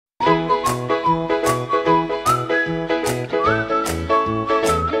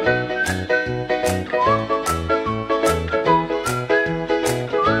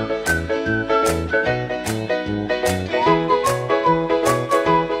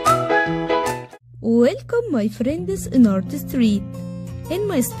Welcome my friends in Art Street, in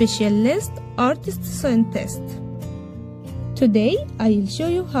my special list Artist Scientist. Today I'll show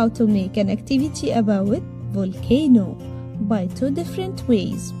you how to make an activity about volcano by two different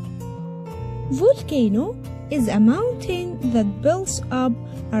ways. Volcano is a mountain that builds up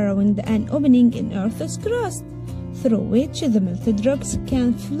around an opening in Earth's crust through which the melted rocks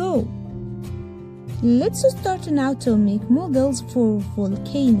can flow. Let's start now to make models for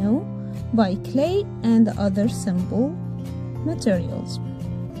volcano by clay and other simple materials.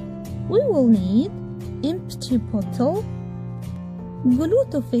 We will need empty bottle, glue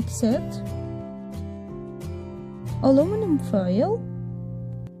to fix it, aluminum foil.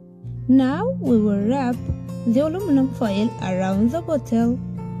 Now we will wrap the aluminum foil around the bottle.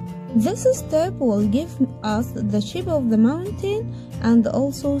 This step will give us the shape of the mountain and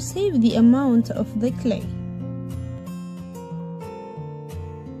also save the amount of the clay.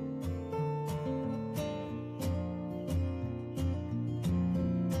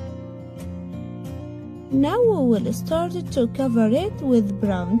 Now we will start to cover it with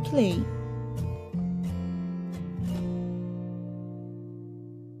brown clay.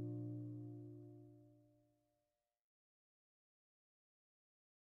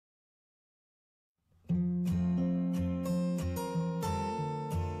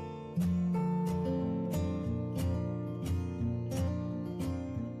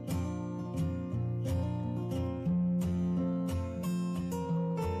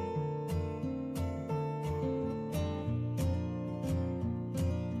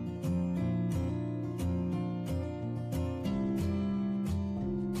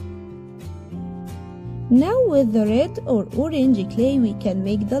 Now with the red or orange clay we can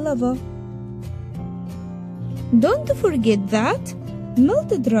make the lava. Don't forget that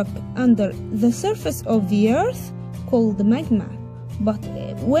melted rock under the surface of the earth called magma, but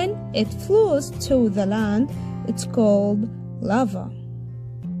when it flows to the land it's called lava.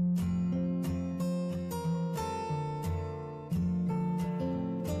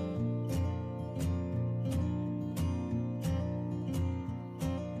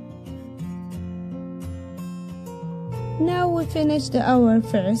 Now we finished our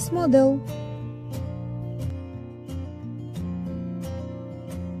first model.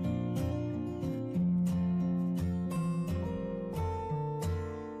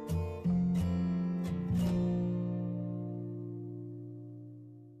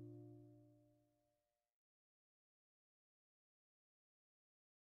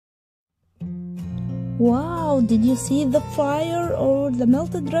 Wow, did you see the fire or the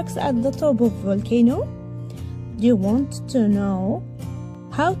melted rocks at the top of volcano? Do you want to know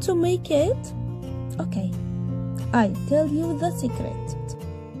how to make it? Okay, I'll tell you the secret.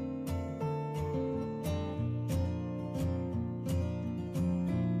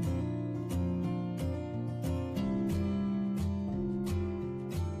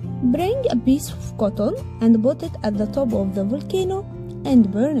 Bring a piece of cotton and put it at the top of the volcano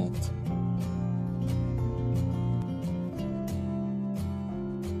and burn it.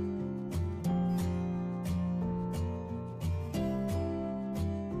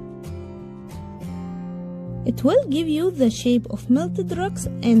 It will give you the shape of melted rocks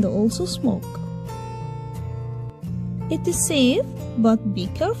and also smoke. It is safe, but be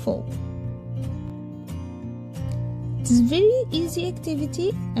careful. It is a very easy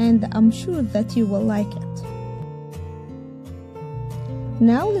activity and I'm sure that you will like it.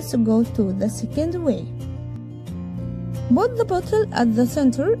 Now let's go to the second way. Put the bottle at the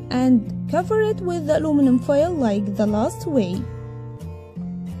center and cover it with the aluminum foil like the last way.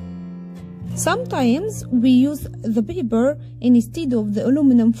 Sometimes we use the paper instead of the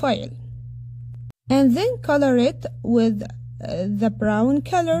aluminum foil and then color it with the brown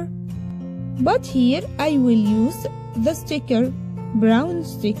color. But here I will use the sticker. Brown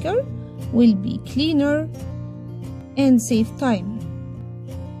sticker will be cleaner and save time.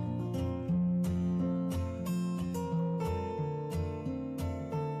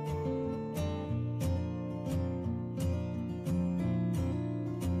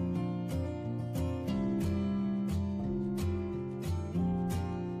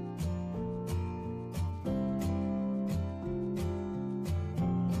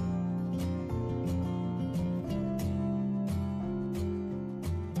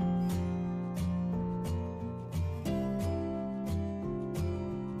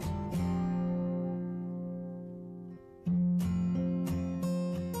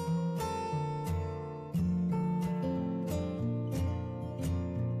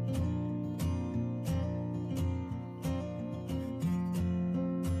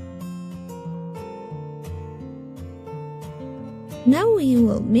 Now we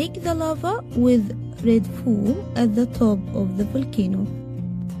will make the lava with red foam at the top of the volcano.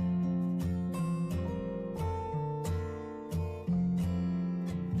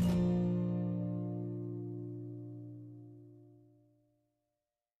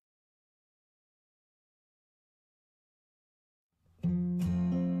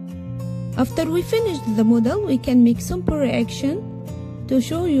 After we finished the model, we can make simple reaction to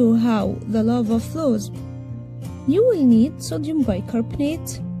show you how the lava flows. You will need sodium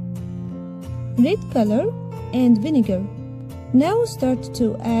bicarbonate, red color, and vinegar. Now start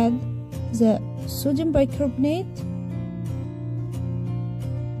to add the sodium bicarbonate,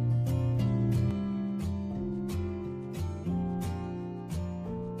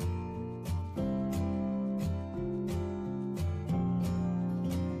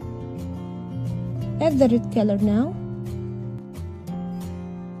 add the red color now,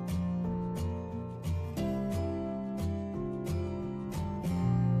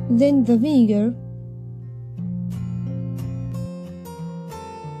 then the vinegar,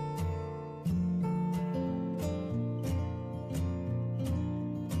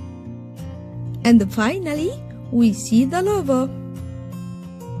 and finally we see the lava.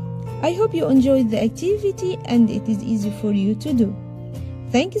 I hope you enjoyed the activity and it is easy for you to do.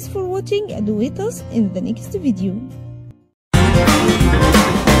 Thanks for watching and wait us in the next video.